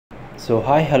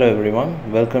Hello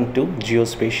everyone, welcome to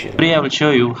Geospatial. Today I will show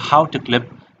you how to clip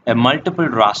a multiple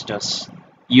rasters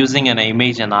using an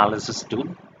image analysis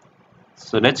tool.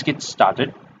 So let's get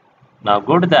started. Now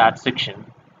go to the add section,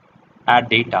 add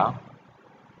data.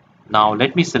 Now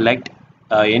let me select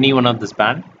any one of this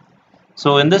band.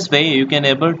 So in this way you can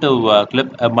able to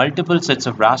clip a multiple sets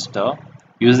of raster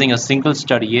using a single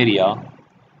study area,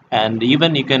 and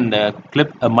even you can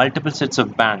clip a multiple sets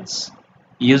of bands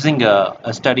using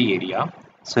a study area.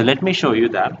 So let me show you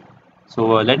that. So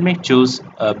let me choose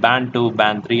band 2,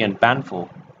 band 3 and band 4.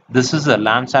 This is a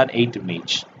Landsat 8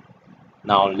 image.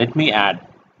 Now let me add.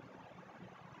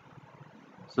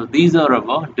 So these are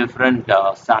our different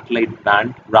satellite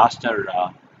band raster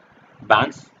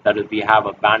bands. That is, we have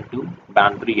a band 2,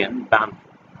 band 3 and band 4.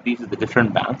 These are the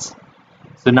different bands.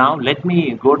 So now let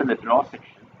me go to the draw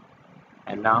section,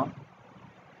 and now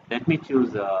let me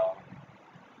choose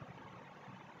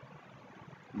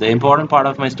the important part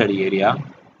of my study area.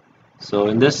 So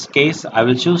in this case I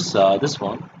will choose this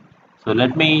one. So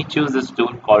let me choose this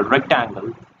tool called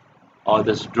rectangle, or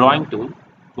this drawing tool.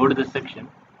 Go to this section,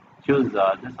 choose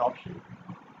this option,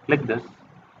 click this,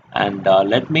 and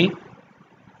let me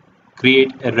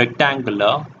create a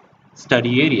rectangular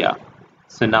study area.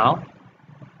 So now,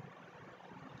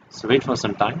 wait for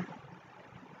some time.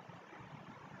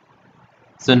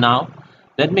 So now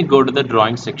let me go to the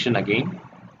drawing section again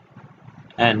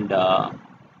and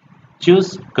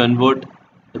choose convert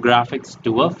the graphics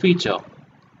to a feature.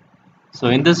 So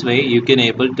in this way you can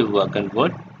able to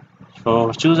convert.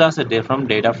 So choose as a from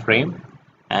data frame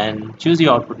and choose the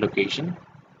output location,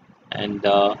 and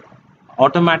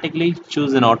automatically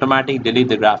choose an automatic delete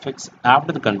the graphics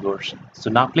after the conversion. So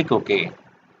now click OK.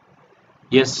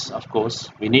 Yes, of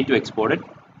course we need to export it.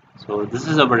 So this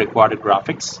is our required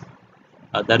graphics.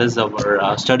 That is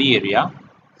our study area.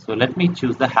 So let me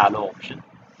choose the halo option.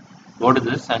 Go to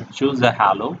this and choose the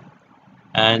halo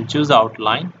and choose the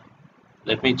outline.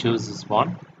 Let me choose this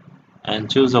one and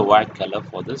choose a white color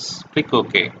for this. Click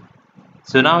OK.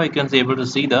 So now you can be able to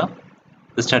see the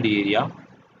study area.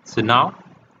 So now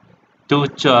to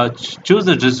choose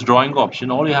this drawing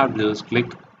option, all you have to do is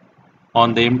click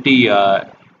on the empty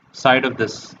side of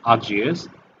this ArcGIS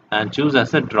and choose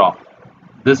as a draw.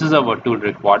 This is our tool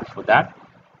required for that.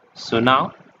 So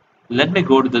now let me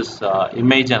go to this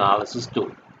image analysis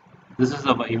tool. This is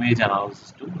our image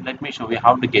analysis tool. Let me show you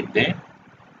how to get there.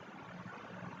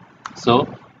 So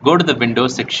go to the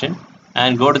Windows section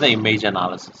and go to the image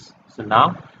analysis. So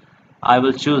now I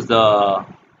will choose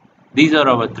these are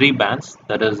our three bands.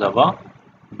 That is our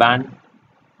band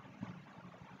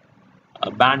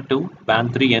 2,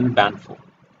 band 3 and band 4.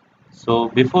 So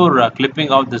before clipping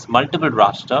out this multiple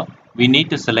raster, we need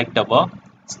to select our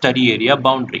study area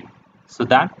boundary. So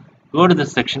that, go to the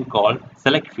section called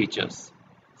select features.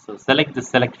 So select the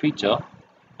select feature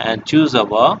and choose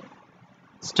our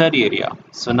study area.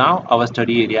 So now our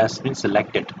study area has been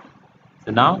selected.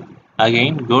 So now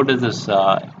again go to this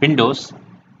Windows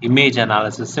image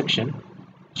analysis section,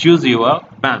 choose your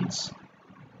bands.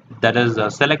 That is,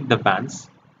 select the bands.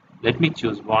 Let me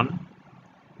choose 1,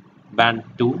 band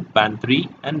 2, band 3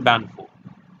 and band 4.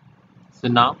 So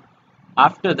now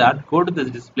after that, go to the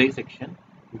display section,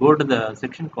 go to the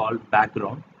section called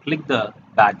background, click the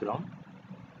background.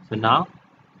 So now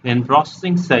in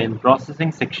processing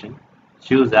section,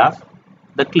 choose as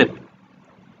the clip.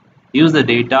 Uses the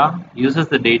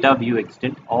data view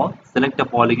extent, or select a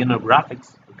polygon or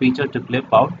graphics feature to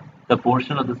clip out the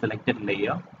portion of the selected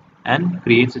layer and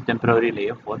creates a temporary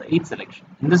layer for each selection.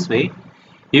 In this way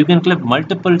you can clip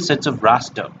multiple sets of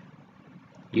raster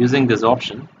using this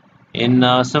option. In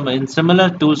similar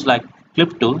tools like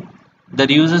clip tool that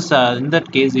uses in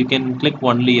that case you can clip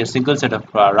only a single set of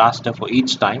raster for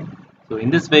each time. So in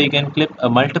this way you can clip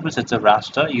multiple sets of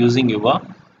raster using your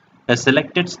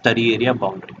selected study area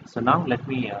boundary. So now let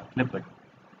me clip it.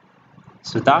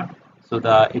 So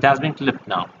it has been clipped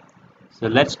now. So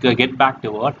let's get back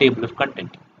to our table of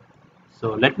content. So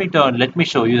let me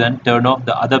show you then turn off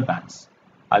the other bands.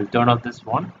 I'll turn off this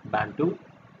one, band 2,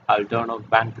 I'll turn off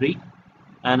band 3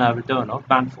 and I will turn off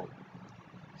band 4.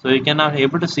 So you can now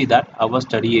able to see that our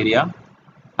study area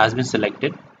has been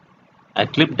selected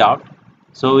and clipped out.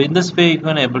 So in this way you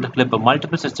can able to clip a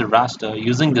multiple sets of raster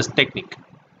using this technique.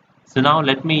 So now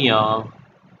let me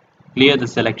clear the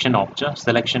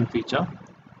selection feature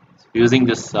using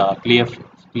this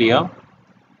clear.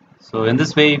 So in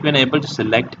this way you can able to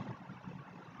select,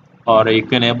 or you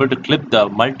can able to clip the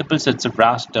multiple sets of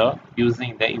raster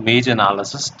using the image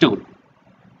analysis tool.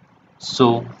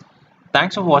 So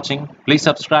thanks for watching. Please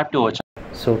subscribe to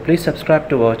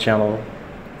our channel.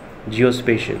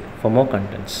 Geospatial for more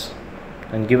contents.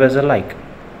 and give us a like.